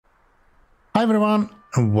Hi everyone,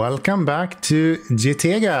 and welcome back to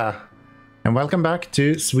Gtega, and welcome back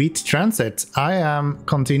to Sweet Transit. I am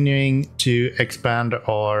continuing to expand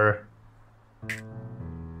our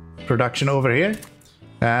production over here.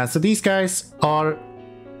 So these guys are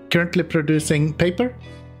currently producing paper,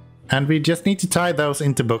 and we just need to tie those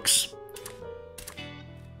into books.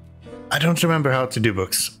 I don't remember how to do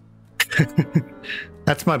books.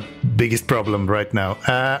 That's my biggest problem right now.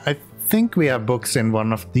 I think we have books in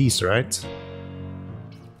one of these, right?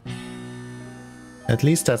 At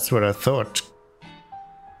least that's what I thought.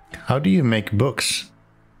 How do you make books?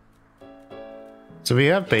 So we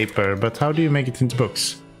have paper, but how do you make it into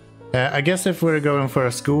books? I guess if we're going for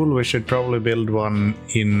a school, we should probably build one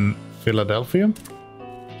in Philadelphia.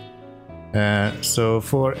 So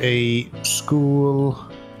for a school...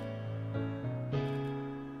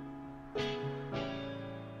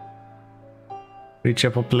 Reach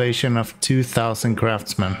a population of 2,000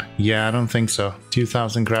 craftsmen. Yeah, I don't think so.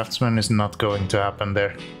 2,000 craftsmen is not going to happen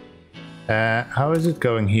there. How is it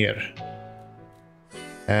going here?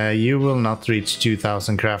 You will not reach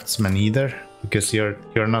 2,000 craftsmen either, because you're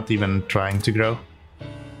not even trying to grow.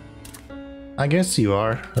 I guess you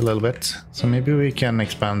are a little bit. So maybe we can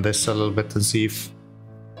expand this a little bit and see if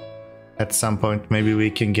at some point maybe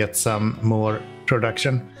we can get some more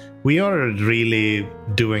production. We are really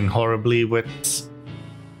doing horribly with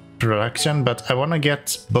production, but I want to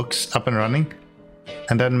get books up and running,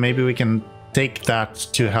 and then maybe we can take that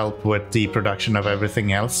to help with the production of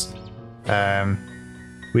everything else.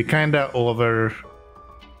 We kind of overdid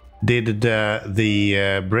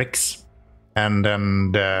the bricks, and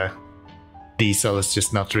then the diesel is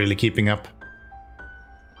just not really keeping up.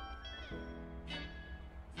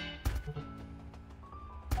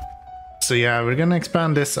 So yeah, we're gonna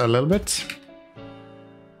expand this a little bit.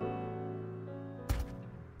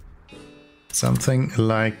 Something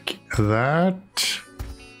like that.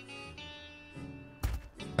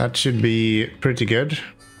 That should be pretty good.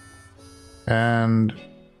 And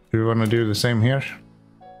do we want to do the same here?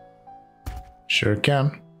 Sure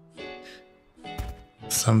can.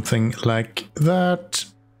 Something like that.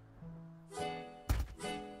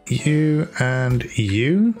 You and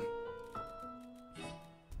you.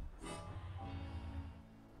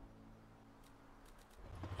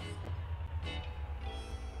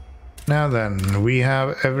 Now then, we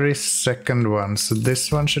have every second one, so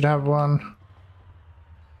this one should have one,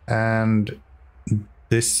 and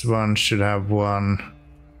this one should have one.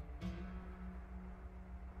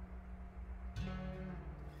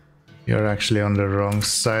 You're actually on the wrong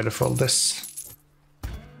side of all this.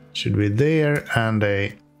 Should be there, and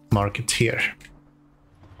a market here.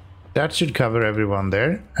 That should cover everyone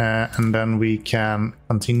there, and then we can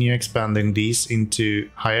continue expanding these into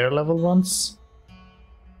higher level ones.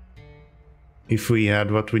 If we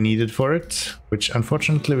had what we needed for it, which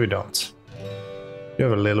unfortunately we don't. We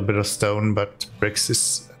have a little bit of stone, but bricks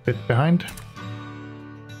is a bit behind.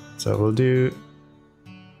 So we'll do...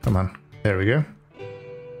 Come on, there we go.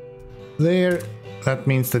 There, that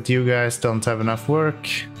means that you guys don't have enough work.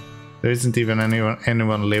 There isn't even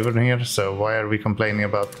anyone living here, so why are we complaining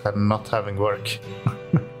about not having work?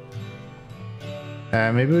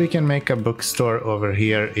 Maybe we can make a bookstore over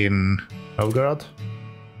here in Novgorod.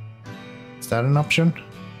 Is that an option?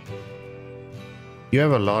 You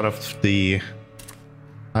have a lot of the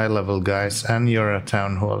high-level guys, and you're a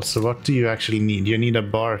town hall, so what do you actually need? You need a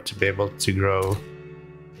bar to be able to grow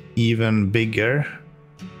even bigger,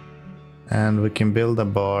 and we can build a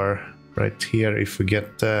bar right here if we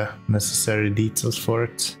get the necessary details for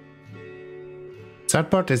it.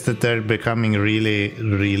 Sad part is that they're becoming really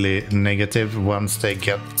negative once they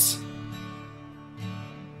get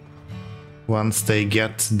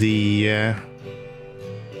the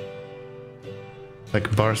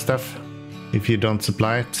like bar stuff. If you don't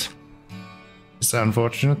supply it, it's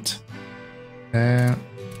unfortunate. We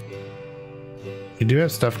do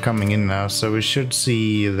have stuff coming in now, so we should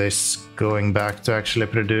see this going back to actually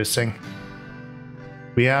producing.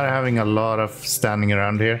 We are having a lot of standing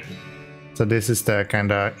around here, so this is the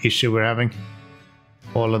kind of issue we're having.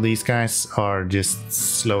 All of these guys are just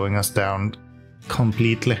slowing us down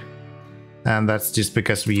completely. And that's just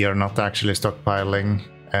because we are not actually stockpiling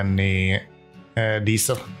any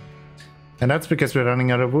diesel. And that's because we're running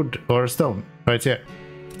out of wood or stone right here.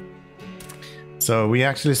 So we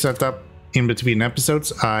actually set up in between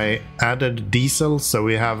episodes, I added diesel, so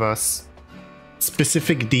we have a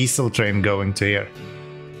specific diesel train going to here.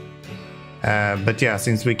 But yeah,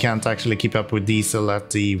 since we can't actually keep up with diesel at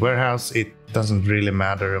the warehouse, it doesn't really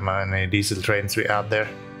matter how many diesel trains we add there.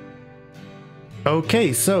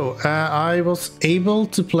 Okay, so I was able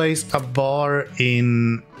to place a bar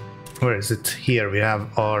in where is it? Here we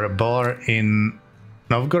have our bar in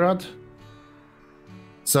Novgorod.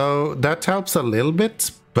 So that helps a little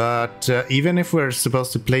bit, but even if we're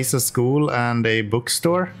supposed to place a school and a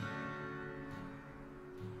bookstore,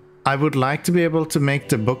 I would like to be able to make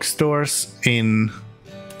the bookstores in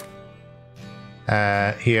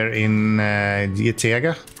here in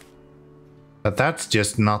Yetega, but that's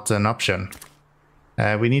just not an option.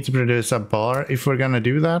 We need to produce a bar if we're gonna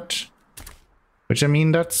do that, which I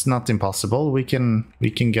mean that's not impossible. We can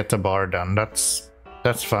get a bar done. That's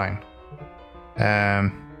fine.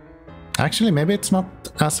 Actually, maybe it's not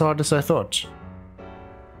as hard as I thought.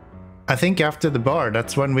 I think after the bar,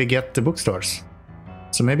 that's when we get the bookstores.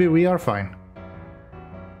 So maybe we are fine.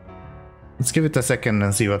 Let's give it a second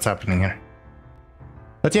and see what's happening here.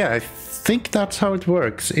 But yeah, I think that's how it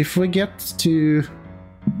works. If we get to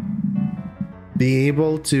be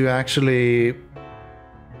able to actually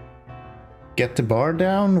get the bar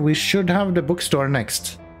down, we should have the bookstore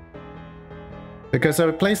next. Because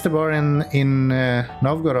I placed the bar in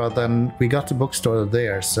Novgorod and we got the bookstore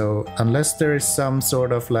there. So unless there is some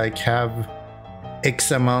sort of like have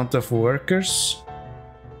X amount of workers,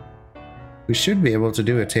 we should be able to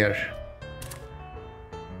do it here.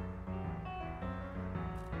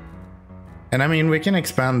 And I mean, we can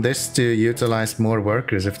expand this to utilize more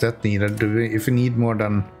workers if that needed. If we need more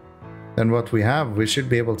than what we have, we should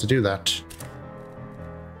be able to do that.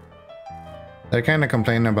 They're kind of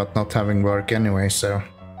complaining about not having work anyway, so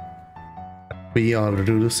we are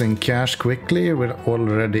losing cash quickly. We're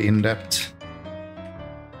already in debt.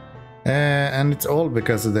 And it's all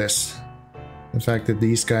because of this. The fact that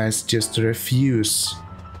these guys just refuse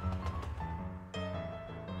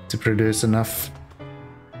to produce enough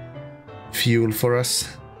fuel for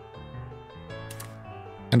us.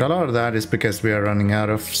 And a lot of that is because we are running out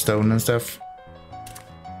of stone and stuff.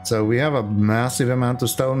 So we have a massive amount of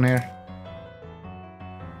stone here.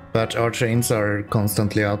 But our trains are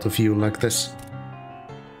constantly out of fuel like this.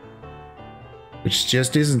 Which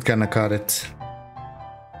just isn't gonna cut it.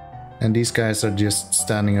 And these guys are just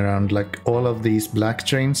standing around. Like all of these black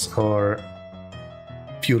trains are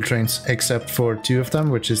fuel trains, except for two of them,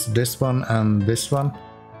 which is this one and this one.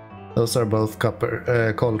 Those are both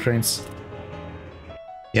coal trains.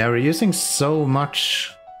 Yeah, we're using so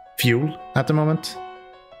much fuel at the moment.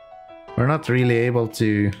 We're not really able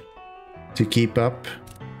to keep up.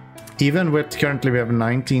 Even with currently we have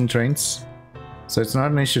 19 trains. So it's not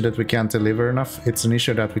an issue that we can't deliver enough, it's an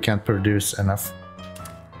issue that we can't produce enough.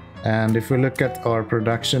 And if we look at our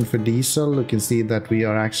production for diesel, you can see that we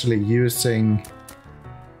are actually using,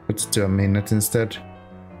 let's do a minute instead.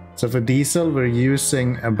 So for diesel, we're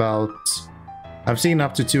using about, I've seen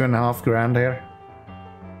up to 2.5 grand here.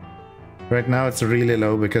 Right now it's really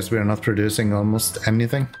low because we're not producing almost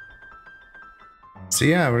anything. So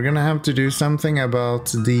yeah, we're gonna have to do something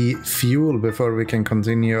about the fuel before we can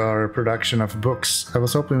continue our production of books. I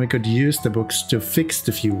was hoping we could use the books to fix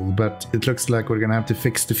the fuel, but it looks like we're gonna have to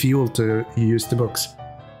fix the fuel to use the books.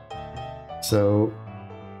 So,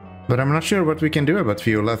 but I'm not sure what we can do about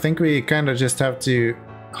fuel. I think we kind of just have to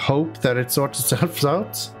hope that it sorts itself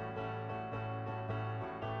out.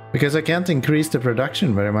 Because I can't increase the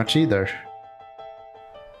production very much either.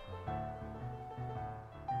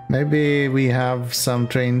 Maybe we have some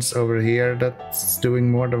trains over here that's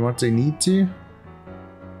doing more than what they need to.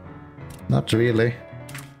 Not really.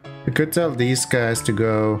 We could tell these guys to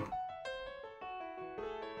go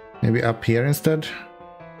maybe up here instead.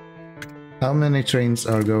 How many trains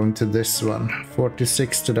are going to this one?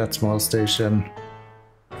 46 to that small station.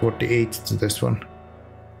 48 to this one.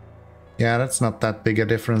 Yeah, that's not that big a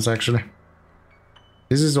difference actually.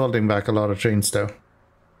 This is holding back a lot of trains though.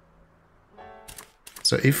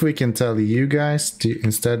 So if we can tell you guys to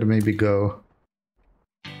instead maybe go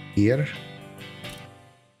here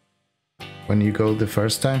when you go the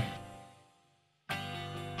first time.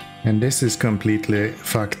 And this is completely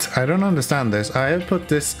fucked. I don't understand this. I have put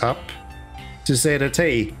this up to say that,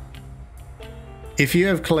 hey, if you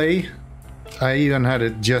have clay, I even had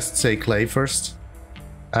it just say clay first.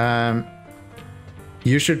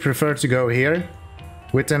 You should prefer to go here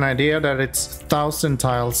with an idea that it's 1,000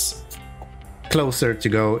 tiles closer to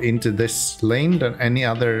go into this lane than any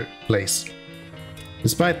other place.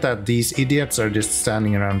 Despite that, these idiots are just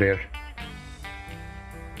standing around here.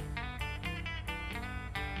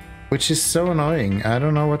 Which is so annoying. I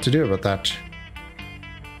don't know what to do about that.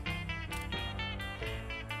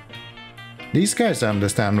 These guys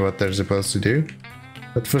understand what they're supposed to do,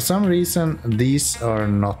 but for some reason these are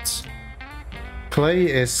not. Clay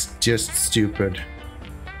is just stupid.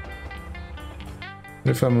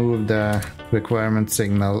 If I move the requirement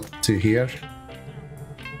signal to here,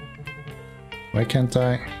 Why can't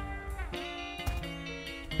I?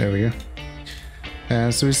 There we go.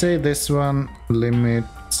 So we say this one, limit,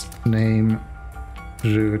 name,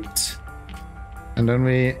 root. And then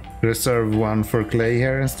we reserve one for clay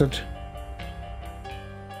here instead.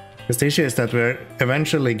 Because the issue is that we're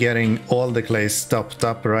eventually getting all the clay stopped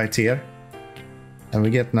up right here. And we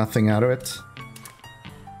get nothing out of it.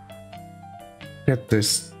 Get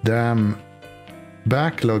this damn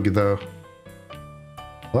backlog though.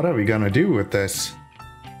 What are we gonna do with this?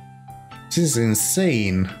 This is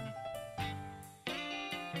insane.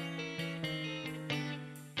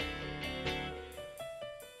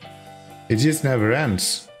 It just never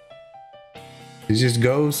ends. It just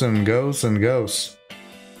goes and goes and goes.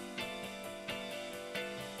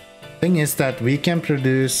 Thing is that we can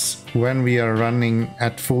produce when we are running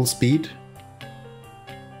at full speed.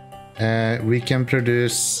 We can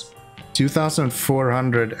produce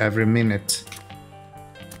 2,400 every minute.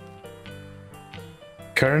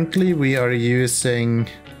 Currently we are using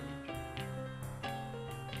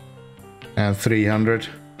 300.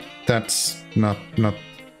 That's not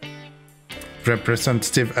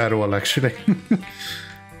representative at all, actually.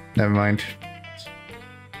 Never mind.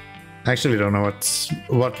 Actually don't know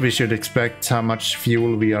what we should expect, how much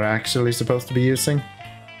fuel we are actually supposed to be using.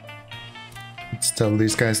 Let's tell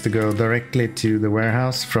these guys to go directly to the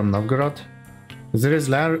warehouse from Novgorod. There is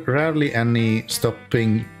rarely any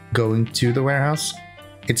stopping going to the warehouse.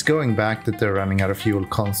 It's going back that they're running out of fuel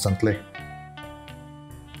constantly.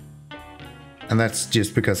 And that's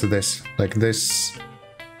just because of this. Like this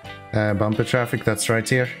bumper traffic that's right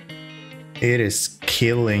here. It is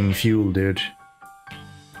killing fuel, dude.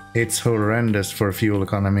 It's horrendous for fuel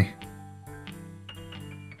economy.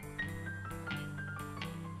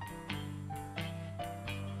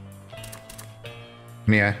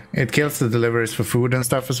 Yeah, it kills the deliveries for food and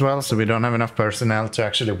stuff as well, so we don't have enough personnel to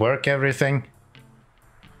actually work everything.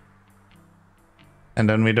 And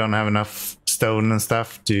then we don't have enough stone and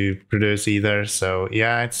stuff to produce either, so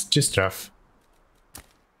yeah, it's just rough.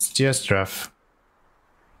 It's just rough.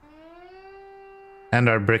 And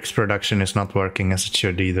our bricks production is not working as it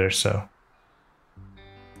should either, so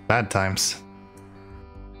bad times.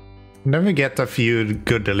 And then we get a few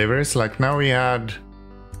good deliveries, like now we had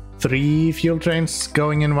 3 fuel trains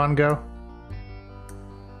going in one go.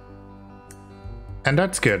 And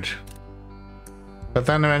that's good. But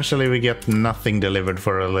then eventually we get nothing delivered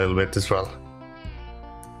for a little bit as well.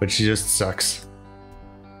 Which just sucks.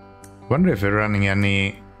 Wonder if we're running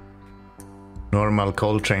any normal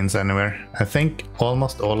coal trains anywhere. I think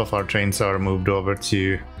almost all of our trains are moved over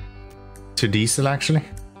to diesel actually.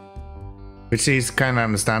 Which is kind of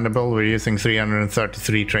understandable. We're using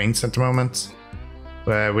 333 trains at the moment.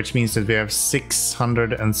 Which means that we have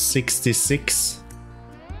 666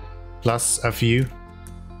 plus a few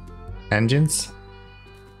engines.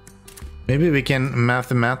 Maybe we can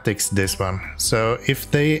mathematics this one. So if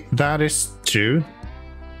that is true,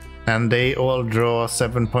 and they all draw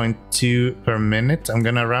 7.2 per minute, I'm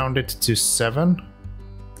gonna round it to 7.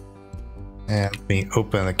 And let me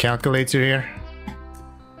open the calculator here.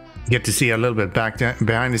 Get to see a little bit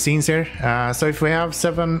behind the scenes here. So if we have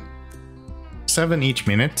 7 each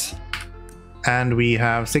minute, and we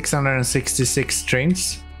have 666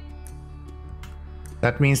 trains,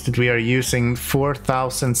 that means that we are using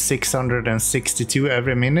 4,662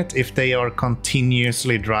 every minute if they are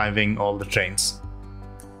continuously driving all the trains.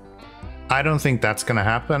 I don't think that's gonna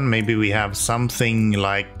happen. Maybe we have something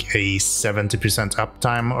like a 70%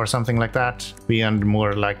 uptime or something like that. We end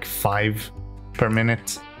more like 5 per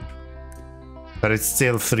minute. But it's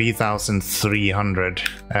still 3,300.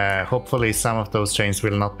 Hopefully some of those trains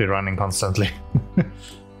will not be running constantly.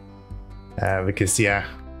 Because yeah,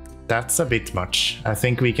 that's a bit much. I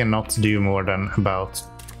think we cannot do more than about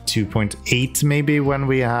 2.8 maybe when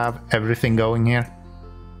we have everything going here.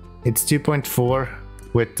 It's 2.4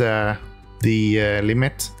 with the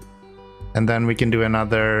limit. And then we can do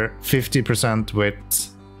another 50% with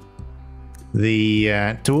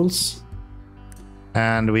the tools.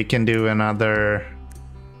 And we can do another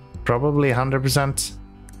probably 100%.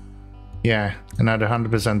 Yeah, another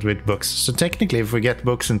 100% with books. So technically if we get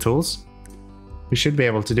books and tools, we should be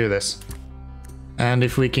able to do this. And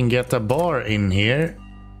if we can get a bar in here,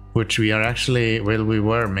 which we are actually, well, we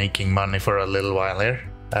were making money for a little while here,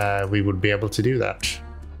 we would be able to do that.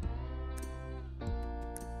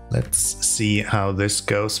 Let's see how this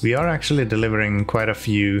goes. We are actually delivering quite a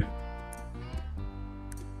few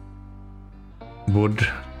wood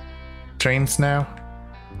trains now,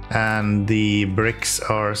 and the bricks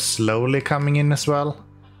are slowly coming in as well.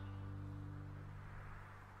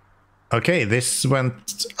 Okay, this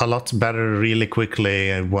went a lot better really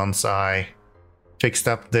quickly once I fixed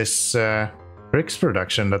up this bricks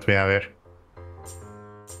production that we have here.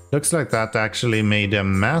 Looks like that actually made a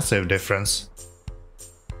massive difference.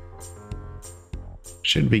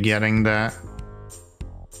 Should be getting the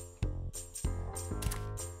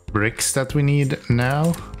bricks that we need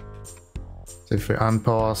now. So if we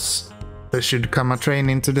unpause, there should come a train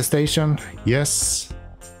into the station. Yes.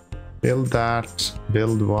 Build that.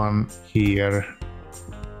 Build one here.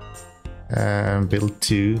 Build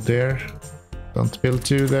two there. Don't build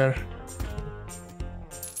two there.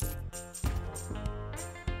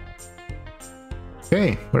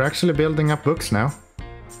 Okay, we're actually building up books now.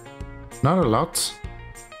 Not a lot,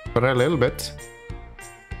 but a little bit.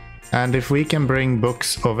 And if we can bring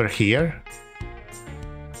books over here.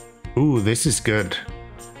 Ooh, this is good.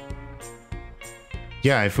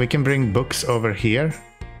 Yeah, if we can bring books over here,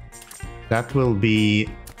 that will be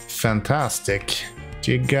fantastic.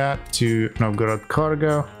 Giga to Novgorod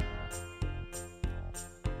Cargo.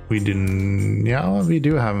 We didn't... Yeah, we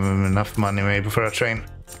do have enough money maybe for a train.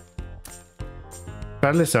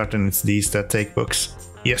 Fairly certain it's these that take books.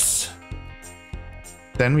 Yes.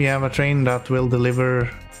 Then we have a train that will deliver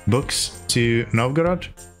books to Novgorod.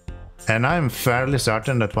 And I'm fairly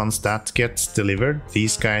certain that once that gets delivered,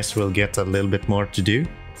 these guys will get a little bit more to do.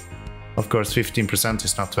 Of course, 15%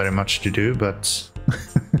 is not very much to do, but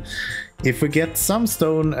if we get some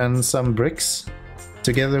stone and some bricks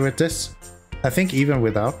together with this, I think even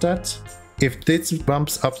without that, if this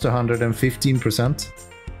bumps up to 115%,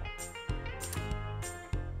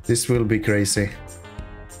 this will be crazy.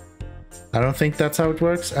 I don't think that's how it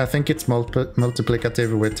works. I think it's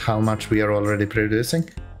multiplicative with how much we are already producing.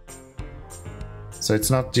 So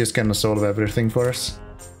it's not just gonna solve everything for us.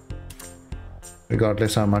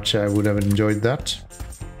 Regardless how much I would have enjoyed that.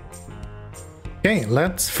 Okay,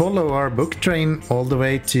 let's follow our book train all the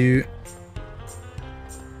way to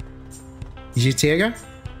Yitega.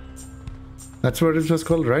 That's what it was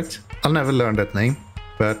called, right? I'll never learn that name,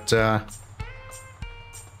 but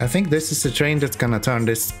I think this is the train that's gonna turn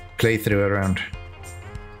this playthrough around.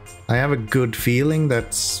 I have a good feeling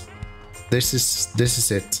that this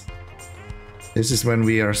is it. This is when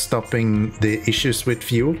we are stopping the issues with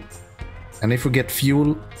fuel. And if we get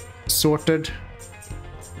fuel sorted,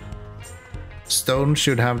 stone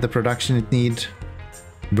should have the production it needs.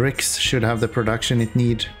 Bricks should have the production it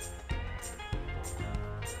needs.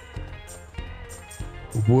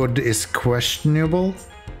 Wood is questionable,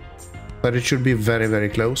 but it should be very, very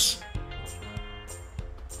close.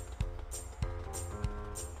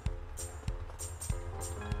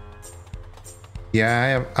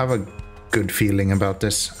 Yeah, I have a good feeling about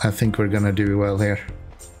this. I think we're gonna do well here.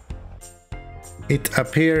 It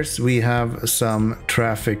appears we have some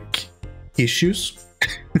traffic issues.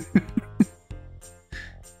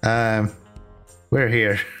 We're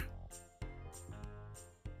here.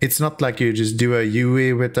 It's not like you just do a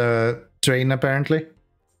UE with a train, apparently.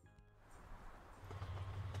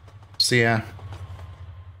 So yeah.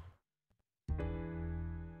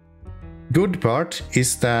 Good part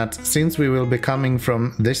is that since we will be coming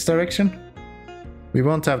from this direction, we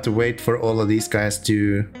won't have to wait for all of these guys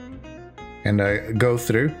to go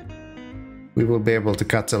through. We will be able to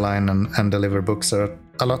cut a line and deliver books a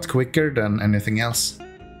lot quicker than anything else,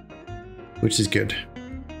 which is good.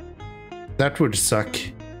 That would suck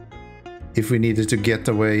if we needed to get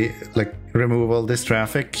away, like remove all this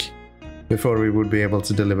traffic before we would be able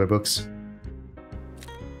to deliver books.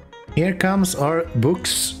 Here comes our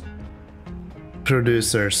books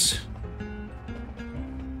producers.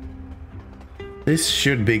 This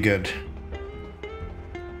should be good.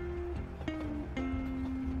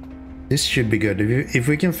 This should be good. If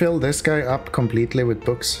we can fill this guy up completely with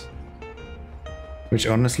books, which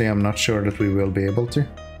honestly I'm not sure that we will be able to.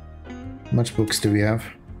 How much books do we have?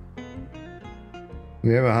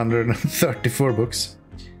 We have 134 books.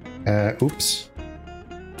 Oops.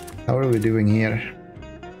 How are we doing here?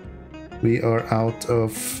 We are out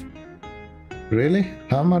of... Really?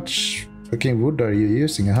 How much fucking wood are you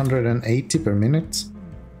using? 180 per minute?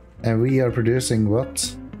 And we are producing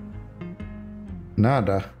what?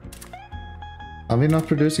 Nada. Are we not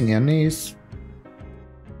producing any?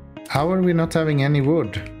 How are we not having any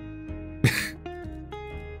wood?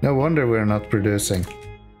 No wonder we're not producing.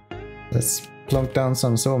 Let's plunk down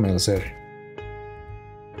some sawmills here.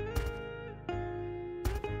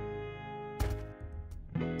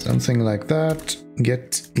 Something like that.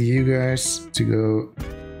 Get you guys to go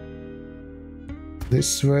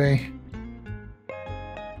this way.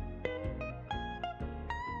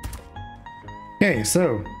 Okay,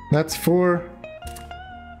 so that's 4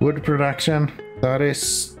 wood production. That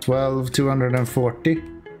is 12,240.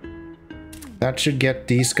 That should get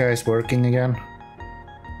these guys working again.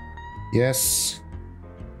 Yes.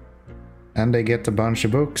 And they get a bunch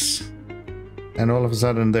of books. And all of a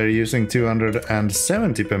sudden they're using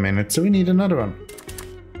 270 per minute, so we need another one.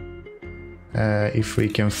 If we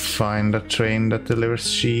can find a train that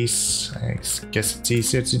delivers cheese, I guess it's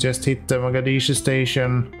easier to just hit the Mogadishu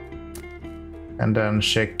station and then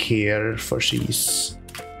check here for cheese.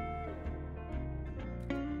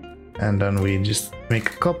 And then we just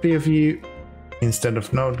make a copy of you. Instead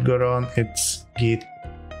of Novgorod, it's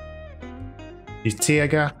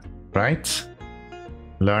Gitega, right?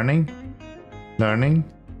 Learning.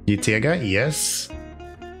 Gitega, yes.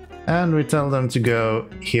 And we tell them to go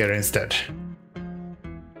here instead.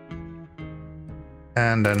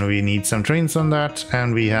 And then we need some trains on that,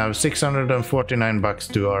 and we have 649 bucks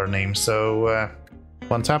to our name, so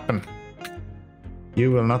what's happened?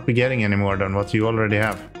 You will not be getting any more than what you already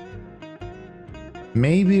have.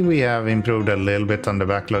 Maybe we have improved a little bit on the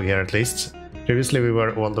backlog here at least. Previously we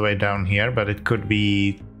were all the way down here, but it could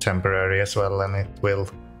be temporary as well, and it will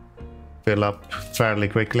fill up fairly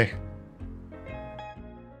quickly.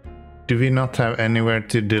 Do we not have anywhere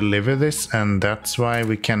to deliver this, and that's why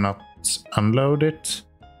we cannot unload it?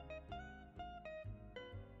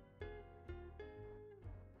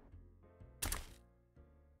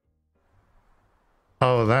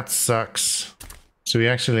 Oh, that sucks. So we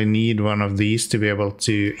actually need one of these to be able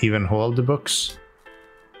to even hold the books.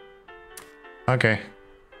 Okay.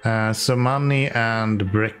 So money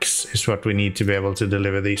and bricks is what we need to be able to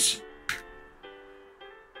deliver these.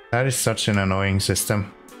 That is such an annoying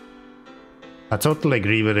system. I totally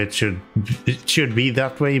agree with it should be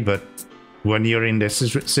that way, but when you're in this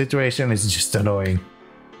situation, it's just annoying.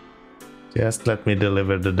 Just let me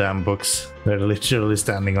deliver the damn books. They're literally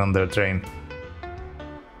standing on their train.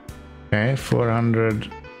 Okay, 400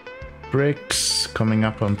 bricks, coming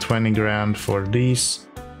up on 20 grand for these.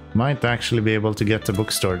 Might actually be able to get the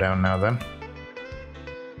bookstore down now then.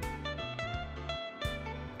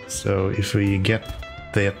 So if we get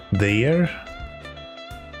that there...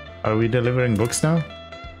 Are we delivering books now?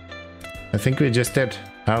 I think we just did.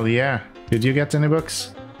 Hell yeah. Did you get any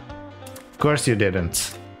books? Of course you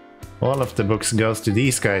didn't. All of the books goes to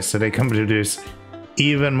these guys so they can produce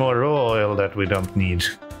even more raw oil that we don't need.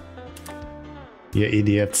 You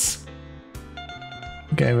idiots.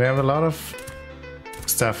 Okay, we have a lot of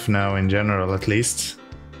stuff now in general at least.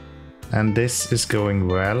 And this is going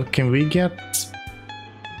well. Can we get...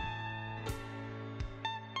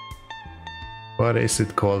 What is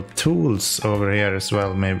it called? Tools over here as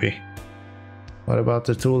well, maybe. What about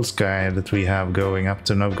the tools guy that we have going up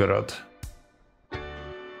to Novgorod?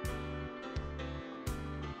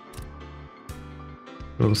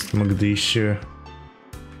 Tools to Mogadishu.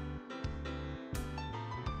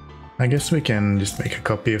 I guess we can just make a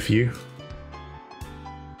copy of you.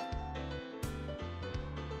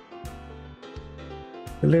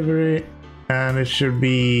 Delivery, and it should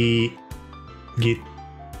be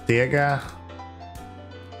Gitega.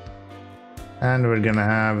 And we're gonna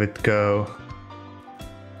have it go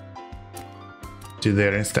to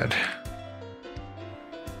there instead.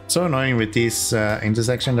 So annoying with this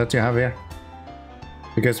intersection that you have here.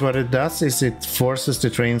 Because what it does is it forces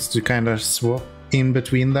the trains to kind of swap in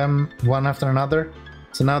between them one after another.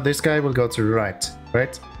 So now this guy will go to the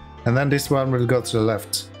right? And then this one will go to the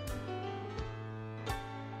left.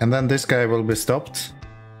 And then this guy will be stopped.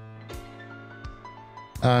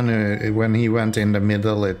 And when he went in the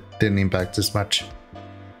middle, it didn't impact as much.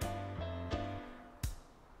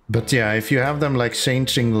 But yeah, if you have them like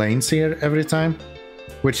changing lanes here every time,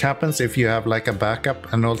 which happens if you have like a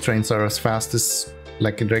backup and all trains are as fast as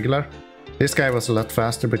like a regular. This guy was a lot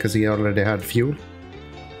faster because he already had fuel.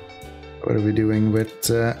 What are we doing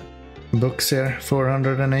with books here?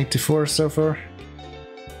 484 so far.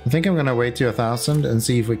 I think I'm gonna wait to 1,000 and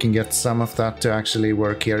see if we can get some of that to actually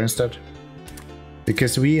work here instead.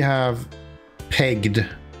 Because we have pegged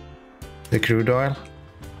the crude oil.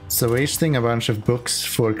 So wasting a bunch of books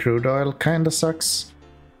for crude oil kinda sucks.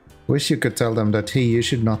 Wish you could tell them that, hey, you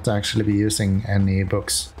should not actually be using any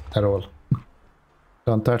books at all.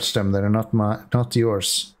 Don't touch them, they're not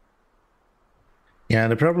yours. Yeah,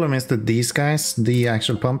 the problem is that these guys, the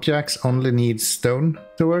actual pump jacks, only need stone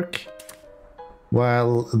to work.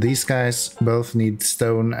 While these guys both need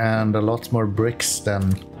stone and a lot more bricks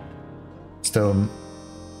than stone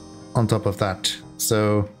on top of that.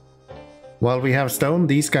 So while we have stone,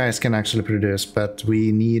 these guys can actually produce, but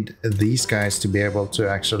we need these guys to be able to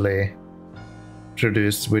actually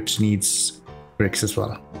produce, which needs bricks as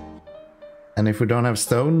well. And if we don't have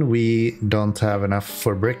stone, we don't have enough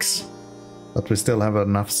for bricks, but we still have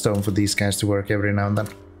enough stone for these guys to work every now and then.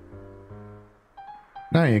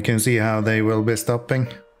 Now you can see how they will be stopping.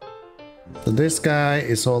 So this guy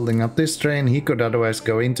is holding up this train. He could otherwise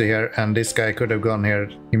go into here, and this guy could have gone here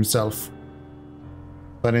himself.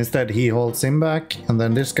 But instead he holds him back, and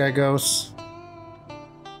then this guy goes.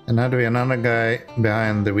 And had we another guy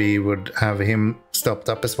behind, we would have him stopped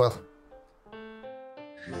up as well.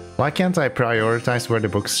 Why can't I prioritize where the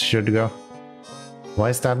books should go? Why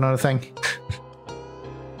is that not a thing?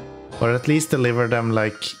 Or at least deliver them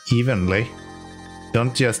like evenly.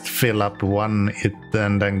 Don't just fill up one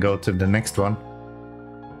and then go to the next one.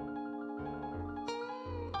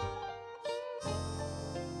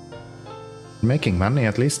 Making money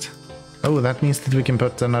at least. Oh, that means that we can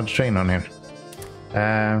put another train on here.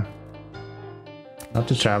 Not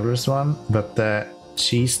the travelers one, but the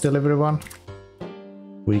cheese delivery one.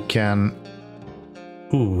 We can...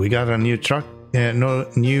 Ooh, we got a new truck,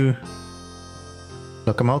 new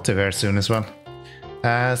locomotive here soon as well.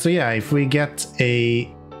 So yeah, if we get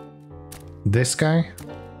this guy,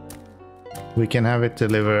 we can have it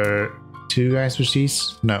deliver 2 guys for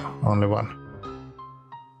cheese. No, only 1.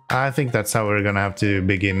 I think that's how we're gonna have to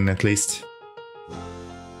begin at least.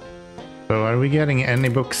 So are we getting any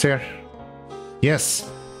books here? Yes.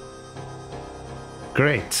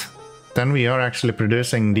 Great. Then we are actually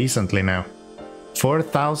producing decently now.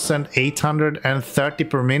 4,830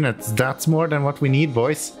 per minute. That's more than what we need,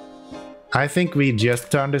 boys. I think we just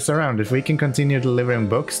turned this around. If we can continue delivering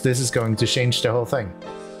books, this is going to change the whole thing.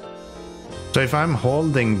 So if I'm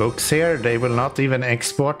holding books here, they will not even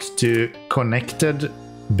export to connected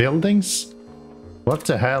buildings? What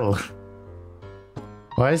the hell?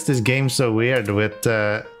 Why is this game so weird with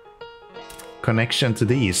connection to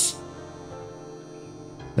these?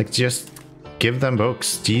 Like, just give them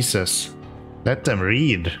books, Jesus. Let them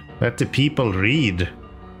read. Let the people read.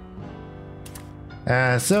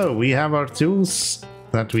 So we have our tools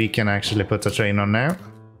that we can actually put a train on now.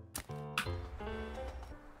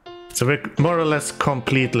 So we're more or less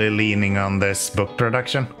completely leaning on this book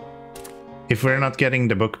production. If we're not getting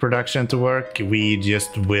the book production to work, we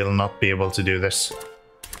just will not be able to do this.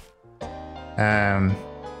 And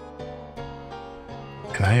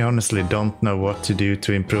I honestly don't know what to do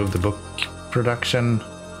to improve the book production.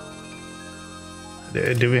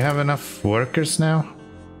 Do we have enough workers now?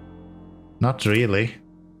 Not really.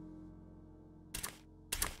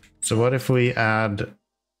 So what if we add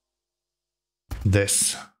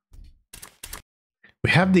this?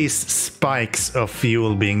 We have these spikes of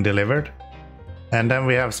fuel being delivered, and then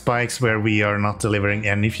we have spikes where we are not delivering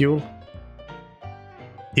any fuel.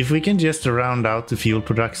 If we can just round out the fuel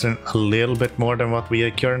production a little bit more than what we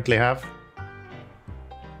currently have,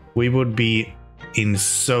 we would be in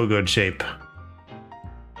so good shape.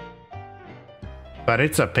 But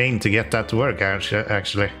it's a pain to get that to work,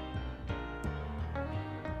 actually.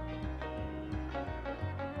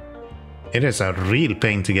 It is a real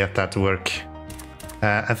pain to get that to work.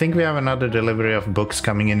 I think we have another delivery of books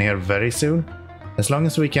coming in here very soon. As long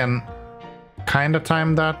as we can kind of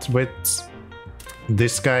time that with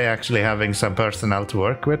this guy actually having some personnel to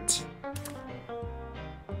work with.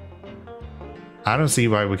 I don't see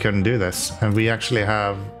why we couldn't do this. And we actually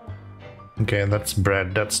have... Okay, that's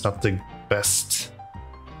bread. That's not the best.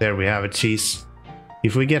 There we have a cheese.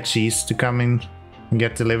 If we get cheese to come in and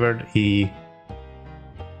get delivered,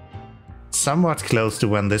 somewhat close to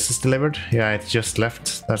when this is delivered. Yeah, it just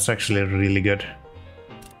left. That's actually really good.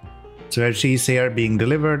 So we have cheese here being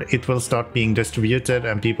delivered. It will start being distributed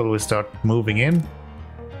and people will start moving in.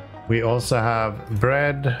 We also have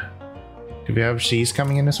bread. Do we have cheese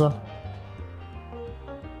coming in as well?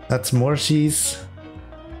 That's more cheese.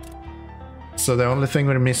 So the only thing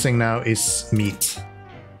we're missing now is meat.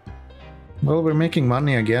 Well, we're making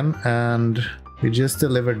money again, and we just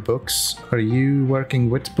delivered books. Are you working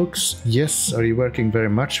with books? Yes. Are you working very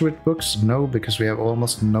much with books? No, because we have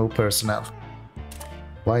almost no personnel.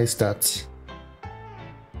 Why is that?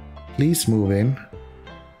 Please move in,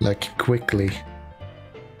 like, quickly.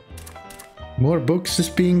 More books is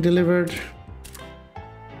being delivered.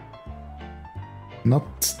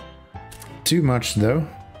 Not too much though.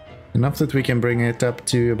 Enough that we can bring it up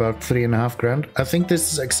to about 3.5 grand. I think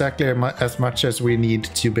this is exactly as much as we need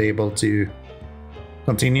to be able to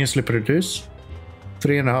continuously produce.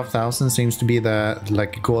 3,500 seems to be the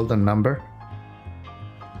golden number.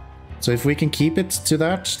 So if we can keep it to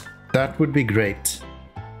that, that would be great.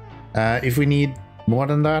 If we need more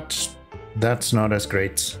than that, that's not as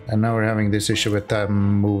great. And now we're having this issue with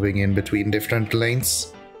them moving in between different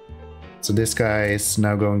lanes. So this guy is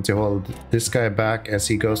now going to hold this guy back as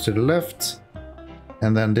he goes to the left.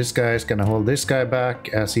 And then this guy is gonna hold this guy back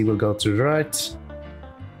as he will go to the right.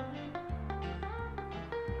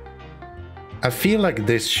 I feel like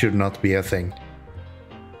this should not be a thing.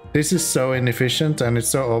 This is so inefficient, and it's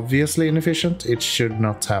so obviously inefficient, it should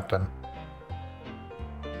not happen.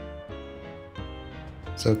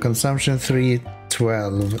 So consumption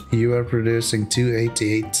 312, you are producing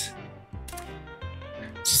 288.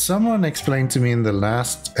 Someone explained to me in the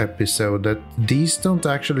last episode that these don't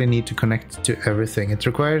actually need to connect to everything. It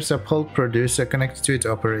requires a pulp producer connected to it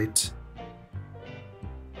to operate.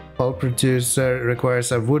 Pulp producer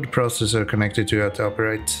requires a wood processor connected to it to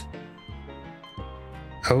operate.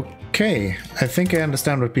 Okay, I think I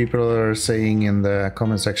understand what people are saying in the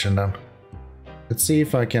comment section now. Let's see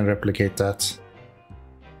if I can replicate that.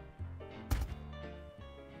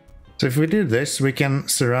 So if we do this, we can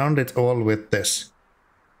surround it all with this.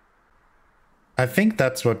 I think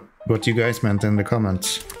that's what you guys meant in the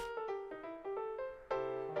comments.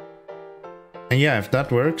 And yeah, if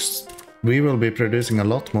that works, we will be producing a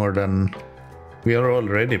lot more than... We are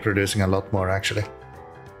already producing a lot more, actually.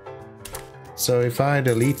 So if I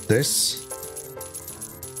delete this...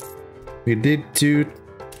 We did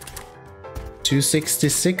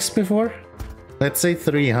 266 before? Let's say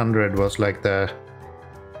 300 was like the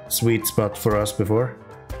sweet spot for us before.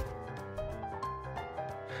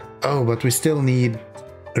 Oh, but we still need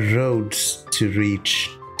roads to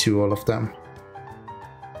reach to all of them.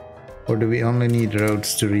 Or do we only need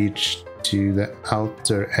roads to reach to the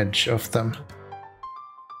outer edge of them?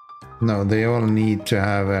 No, they all need to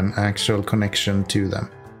have an actual connection to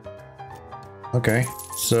them. Okay,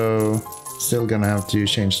 so still gonna have to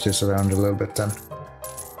change this around a little bit then.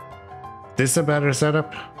 This is a better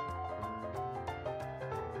setup?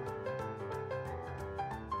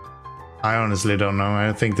 I honestly don't know.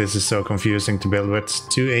 I think this is so confusing to build with.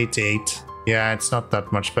 288. Yeah, it's not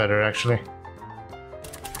that much better actually.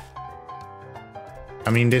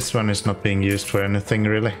 I mean, this one is not being used for anything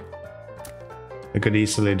really. I could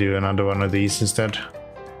easily do another one of these instead.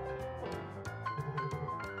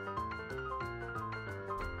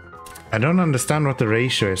 I don't understand what the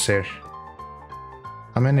ratio is here.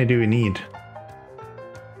 How many do we need?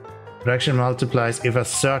 Production multiplies if a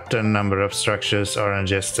certain number of structures are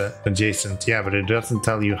adjacent. Yeah, but it doesn't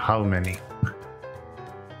tell you how many.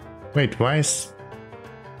 Wait, why is...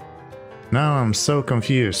 Now I'm so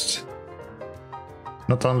confused.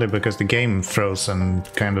 Not only because the game froze and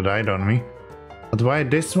kinda died on me, but why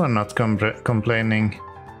this one not complaining?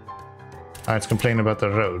 Ah, it's complaining about the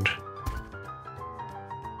road.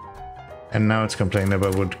 And now it's complaining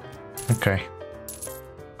about wood. Okay.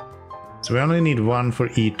 So we only need one for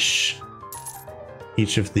each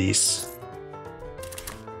of these.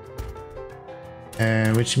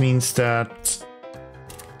 Which means that...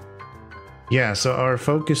 Yeah, so our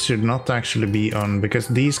focus should not actually be on... Because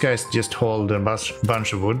these guys just hold a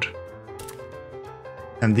bunch of wood.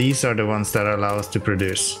 And these are the ones that allow us to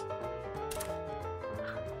produce.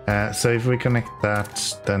 So if we connect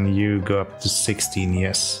that, then you go up to 16,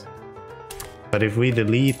 yes. But if we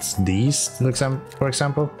delete these, for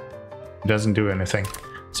example, it doesn't do anything.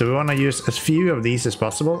 So we want to use as few of these as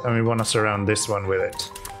possible, and we want to surround this one with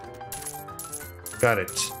it. Got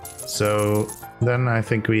it. So then I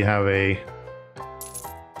think we have a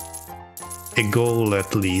goal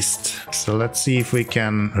at least. So let's see if we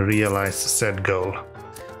can realize said goal.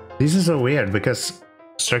 This is so weird because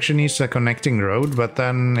structure needs a connecting road, but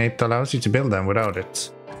then it allows you to build them without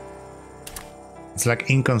it. It's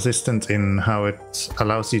like inconsistent in how it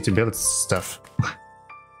allows you to build stuff.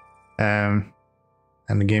 And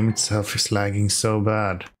the game itself is lagging so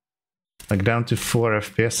bad. Like down to 4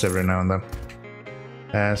 FPS every now and then.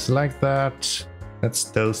 So like that, that's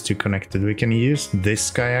those two connected. We can use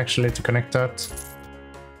this guy actually to connect that.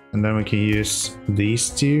 And then we can use these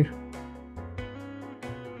two.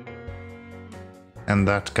 And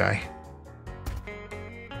that guy.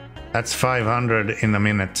 That's 500 in a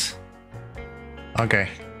minute. Okay,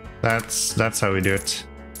 that's how we do it.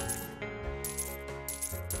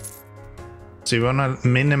 So you want to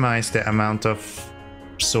minimize the amount of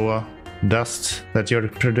sawdust that you're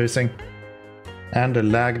producing and the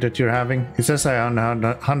lag that you're having. It says I'm on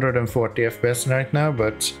 140 FPS right now,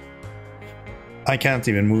 but I can't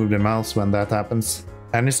even move the mouse when that happens.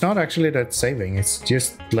 And it's not actually that saving, it's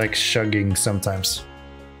just like shugging sometimes.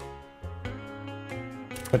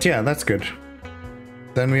 But yeah, that's good.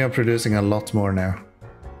 Then we are producing a lot more now.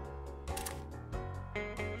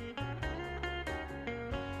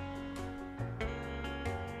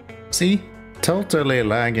 See? Totally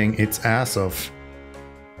lagging its ass off.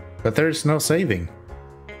 But there is no saving.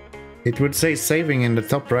 It would say saving in the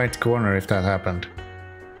top right corner if that happened.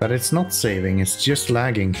 But it's not saving, it's just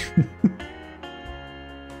lagging.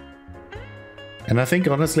 And I think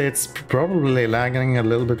honestly it's probably lagging a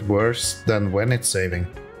little bit worse than when it's saving.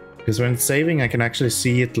 Because when it's saving, I can actually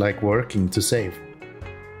see it like working to save.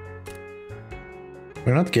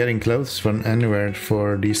 We're not getting clothes from anywhere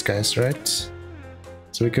for these guys, right?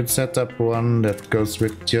 So we could set up one that goes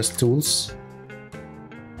with just tools.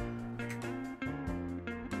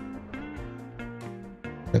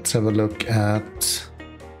 Let's have a look at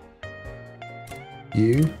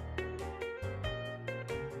you.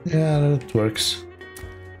 Yeah, that works.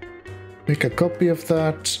 Make a copy of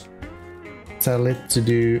that. Tell it to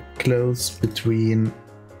do clothes between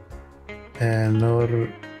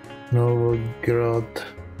Novograd.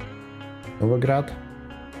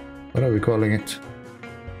 What are we calling it?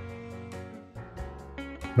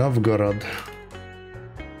 Novgorod.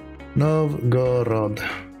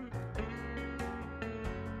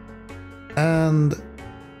 And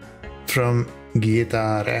from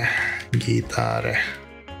Gitare. Gitega.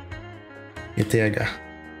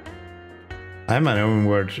 I have my own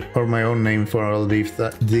word or my own name for all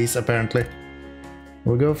these apparently.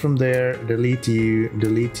 We'll go from there, delete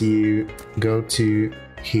you, go to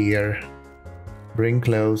here, bring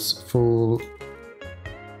close, full,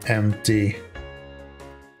 empty.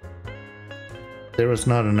 There was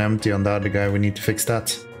not an empty on the other guy, we need to fix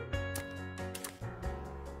that.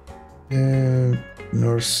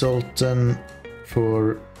 North Sultan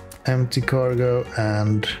for empty cargo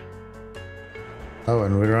and... Oh,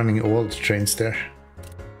 and we're running all the trains there.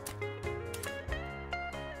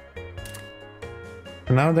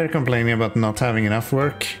 Now they're complaining about not having enough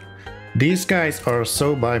work. These guys are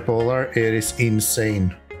so bipolar, it is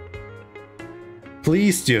insane.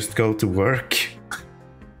 Please just go to work.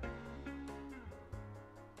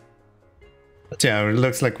 But yeah, it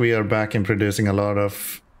looks like we are back in producing a lot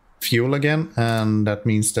of fuel again, and that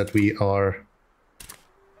means that we are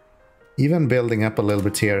even building up a little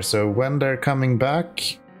bit here. So when they're coming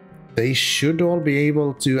back, they should all be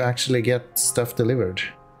able to actually get stuff delivered.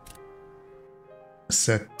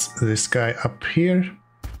 Set this guy up here.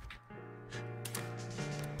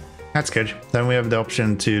 That's good. Then we have the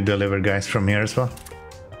option to deliver guys from here as well.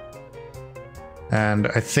 And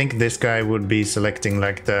I think this guy would be selecting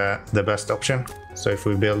like the best option. So if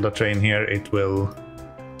we build a train here, it will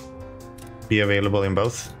be available in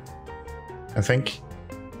both, I think.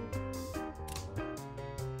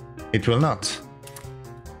 It will not.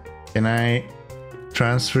 Can I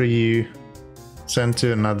transfer you, send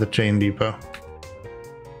to another train depot?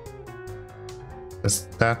 Does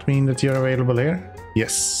that mean that you're available here?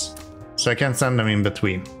 Yes. So I can send them in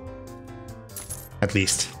between. At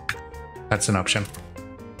least. That's an option.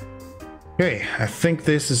 Okay, I think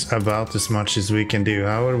this is about as much as we can do.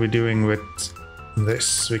 How are we doing with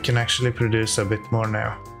this? We can actually produce a bit more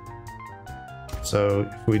now. So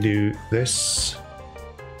if we do this...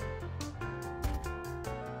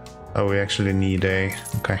 Oh, we actually need a...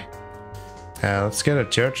 Okay. Let's get a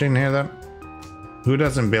church in here then. Who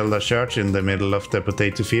doesn't build a church in the middle of the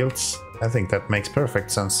potato fields? I think that makes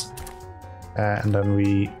perfect sense. And then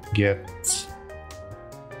we get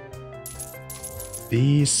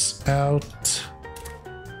these out.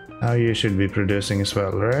 Now you should be producing as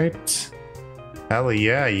well, right? Hell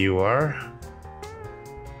yeah, you are.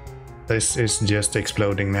 This is just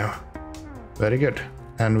exploding now. Very good.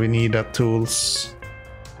 And we need a tools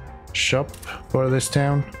shop for this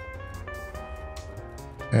town.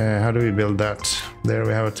 How do we build that? There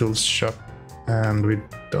we have a tools shop, and we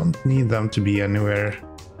don't need them to be anywhere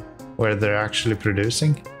where they're actually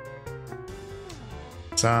producing.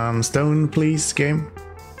 Some stone, please, game.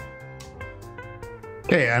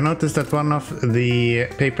 Okay, I noticed that one of the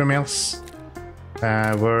paper mills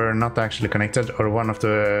were not actually connected, or one of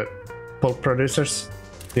the pulp producers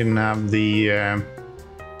didn't have the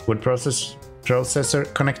wood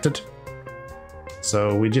processor connected.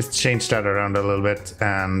 So we just changed that around a little bit,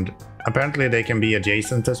 and apparently they can be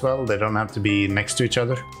adjacent as well. They don't have to be next to each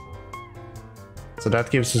other. So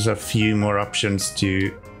that gives us a few more options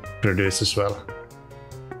to produce as well.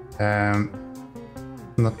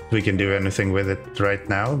 Not that we can do anything with it right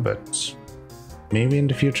now, but maybe in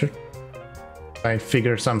the future. I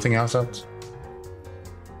figure something else out.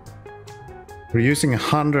 We're using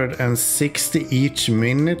 160 each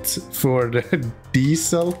minute for the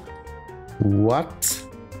diesel. What?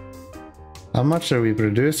 How much are we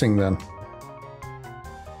producing then?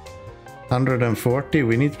 140?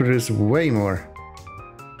 We need to produce way more.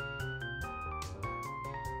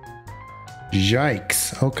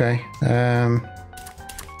 Yikes. Okay.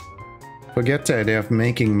 Forget the idea of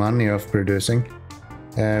making money off producing.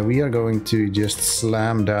 We are going to just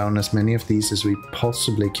slam down as many of these as we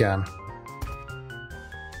possibly can.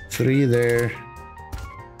 3 there.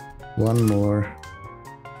 1 more.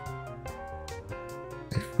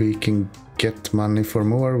 If we can get money for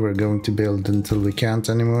more. We're going to build until we can't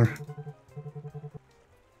anymore.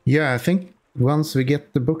 Yeah, I think once we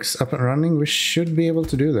get the books up and running, we should be able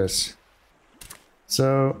to do this.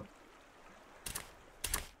 So...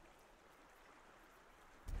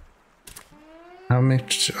 how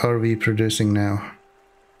much are we producing now?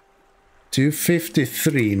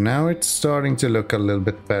 253. Now it's starting to look a little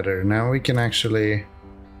bit better. Now we can actually...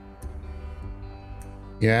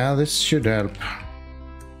 yeah, this should help.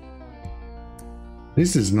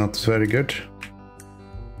 This is not very good.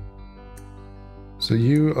 So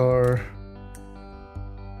you are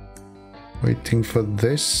waiting for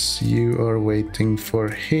this. You are waiting for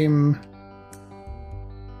him.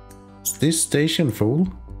 Is this station full?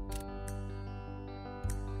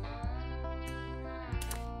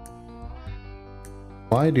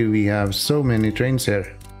 Why do we have so many trains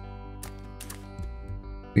here?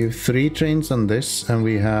 We have 3 trains on this, and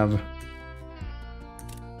we have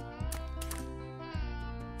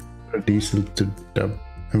a diesel to dub,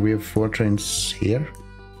 and we have 4 trains here.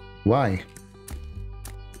 Why?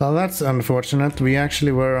 Well, that's unfortunate. We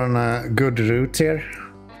actually were on a good route here.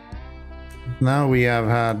 Now we have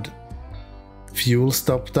had fuel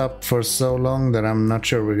stopped up for so long that I'm not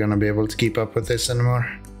sure we're gonna be able to keep up with this anymore.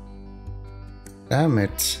 Damn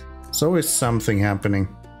it. There's always something happening.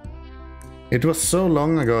 It was so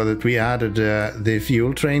long ago that we added the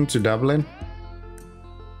fuel train to Dublin.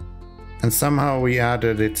 And somehow we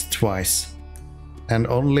added it twice. And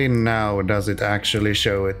only now does it actually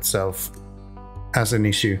show itself as an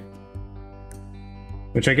issue.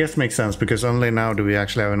 Which I guess makes sense, because only now do we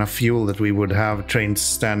actually have enough fuel that we would have trains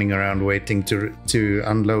standing around waiting to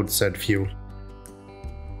unload said fuel.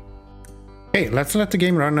 Okay, let's let the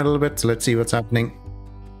game run a little bit. Let's see what's happening.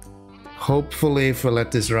 Hopefully, if we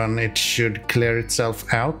let this run, it should clear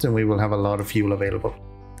itself out and we will have a lot of fuel available.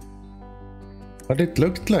 But it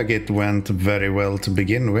looked like it went very well to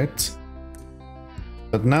begin with.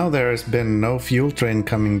 But now there has been no fuel train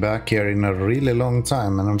coming back here in a really long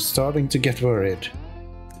time, and I'm starting to get worried.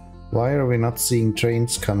 Why are we not seeing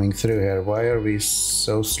trains coming through here? Why are we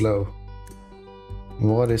so slow?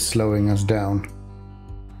 What is slowing us down?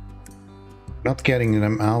 Not getting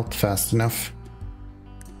them out fast enough.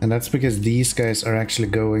 And that's because these guys are actually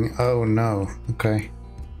going... oh no, okay.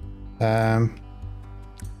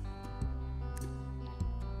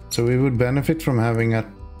 So we would benefit from having a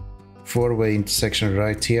 4-way intersection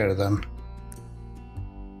right here then.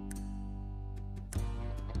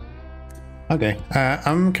 Okay,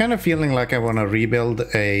 I'm kind of feeling like I want to rebuild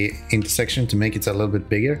a intersection to make it a little bit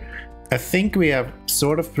bigger. I think we have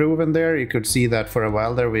sort of proven there. You could see that for a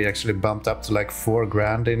while there we actually bumped up to like 4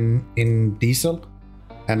 grand in diesel.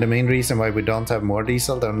 And the main reason why we don't have more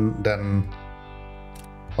diesel than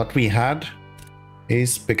what we had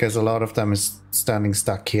is because a lot of them is standing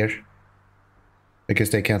stuck here. Because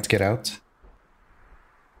they can't get out.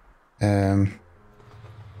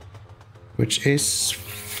 Which is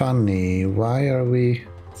funny. Why are we...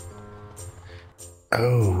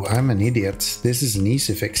 oh, I'm an idiot. This is an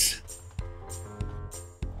easy fix.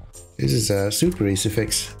 This is a super easy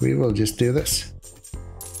fix. We will just do this.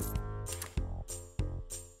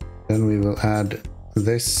 Then we will add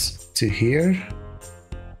this to here.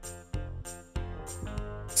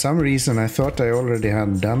 For some reason I thought I already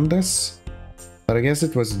had done this, but I guess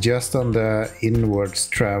it was just on the inwards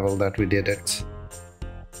travel that we did it.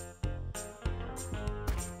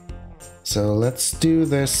 So let's do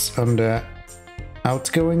this on the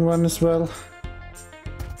outgoing one as well.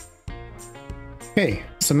 Okay,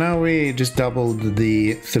 so now we just doubled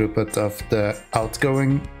the throughput of the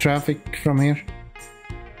outgoing traffic from here.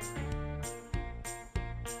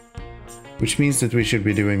 Which means that we should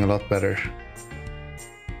be doing a lot better.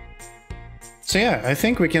 So yeah, I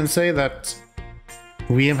think we can say that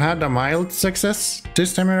we have had a mild success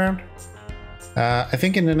this time around. I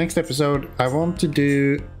think in the next episode I want to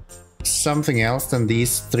do something else than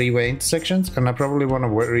these 3-way intersections, and I probably want to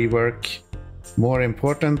rework, more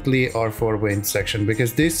importantly, our 4-way intersection,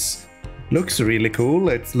 because this looks really cool.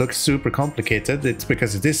 It looks super complicated. It's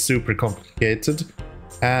because it is super complicated,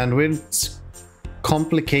 and with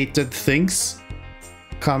complicated things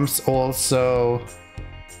comes also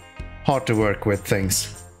hard to work with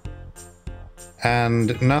things,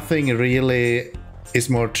 and nothing really is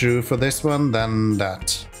more true for this one than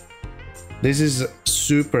that. This is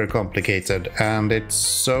super complicated and it's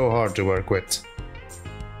so hard to work with.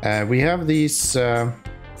 We have these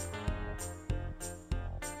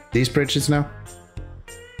bridges now,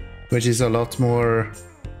 which is a lot more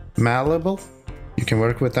malleable. You can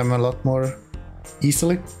work with them a lot more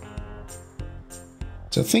easily.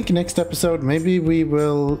 So I think next episode maybe we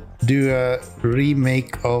will do a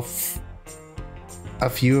remake of a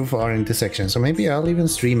few of our intersections, so maybe I'll even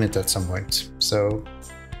stream it at some point. So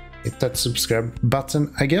hit that subscribe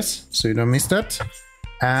button, I guess, so you don't miss that.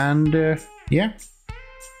 And yeah,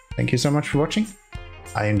 thank you so much for watching.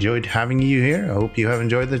 I enjoyed having you here. I hope you have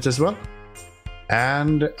enjoyed it as well.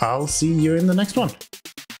 And I'll see you in the next one.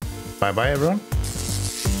 Bye bye, everyone.